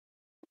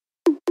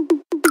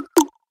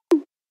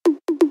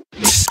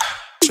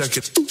Check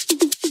it.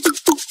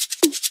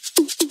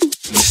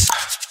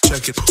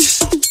 Check it.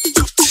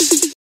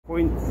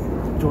 Point,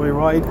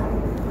 Joyride.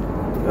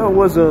 It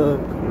was a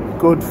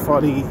good,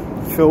 funny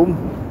film.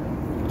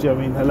 Do you know what I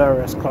mean?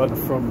 Hilarious kind of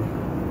from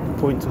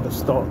point to the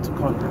start to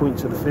kind of point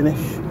to the finish.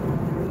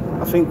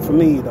 I think for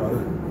me though,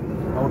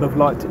 I would have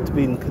liked it to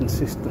be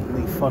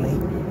consistently funny.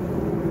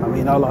 I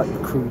mean, I like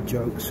the crude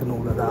jokes and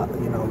all of that,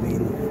 you know what I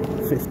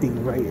mean?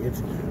 15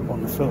 rated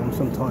on the film.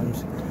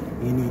 Sometimes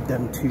you need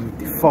them to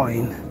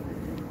define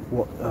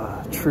what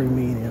true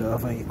meaning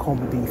of a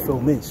comedy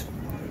film is.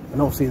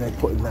 And obviously they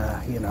put in there,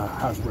 you know,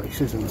 has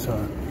racism, so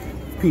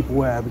if people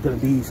were going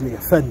to be easily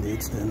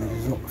offended, then it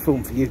is not the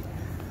film for you.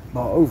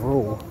 But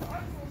overall,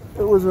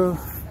 it was a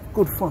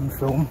good fun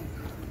film,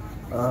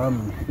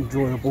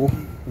 enjoyable,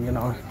 you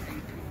know,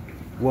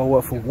 well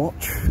worth a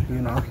watch,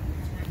 you know,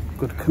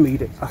 good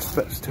comedic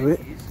aspects to it.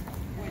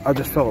 I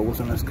just felt it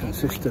wasn't as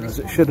consistent as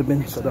it should have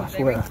been, so that's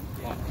where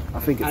I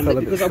think it fell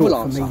a bit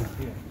short for me.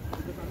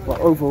 But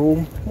overall,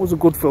 it was a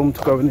good film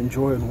to go and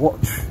enjoy and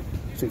watch.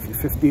 So if you're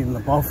 15 and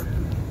above,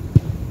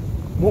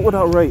 what would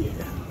I rate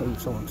it? Oh,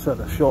 someone said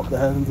a shot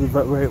there, and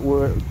that rate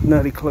were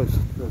nearly close.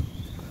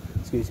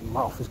 Excuse me,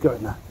 mouth is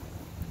going there.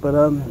 But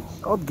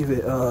I'd give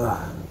it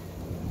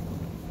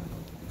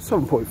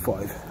 7.5.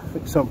 I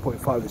think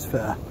 7.5 is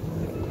fair.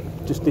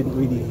 Just didn't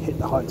really hit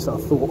the heights I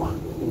thought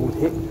it would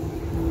hit,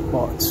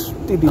 but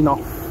did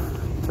enough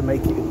to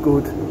make it a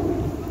good,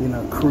 you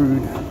know,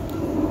 crude,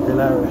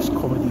 hilarious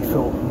comedy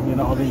film. You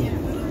know what I mean?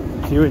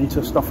 If you're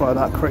into stuff like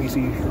that,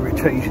 crazy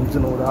rich Asians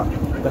and all that,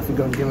 definitely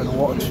go and give it a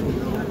watch.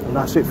 And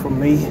that's it from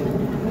me.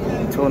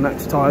 Until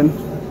next time,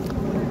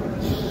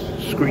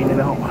 screening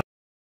out.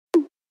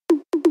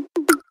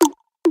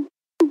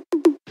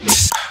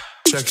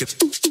 Check it.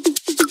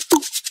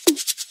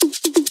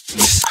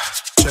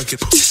 Check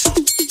it.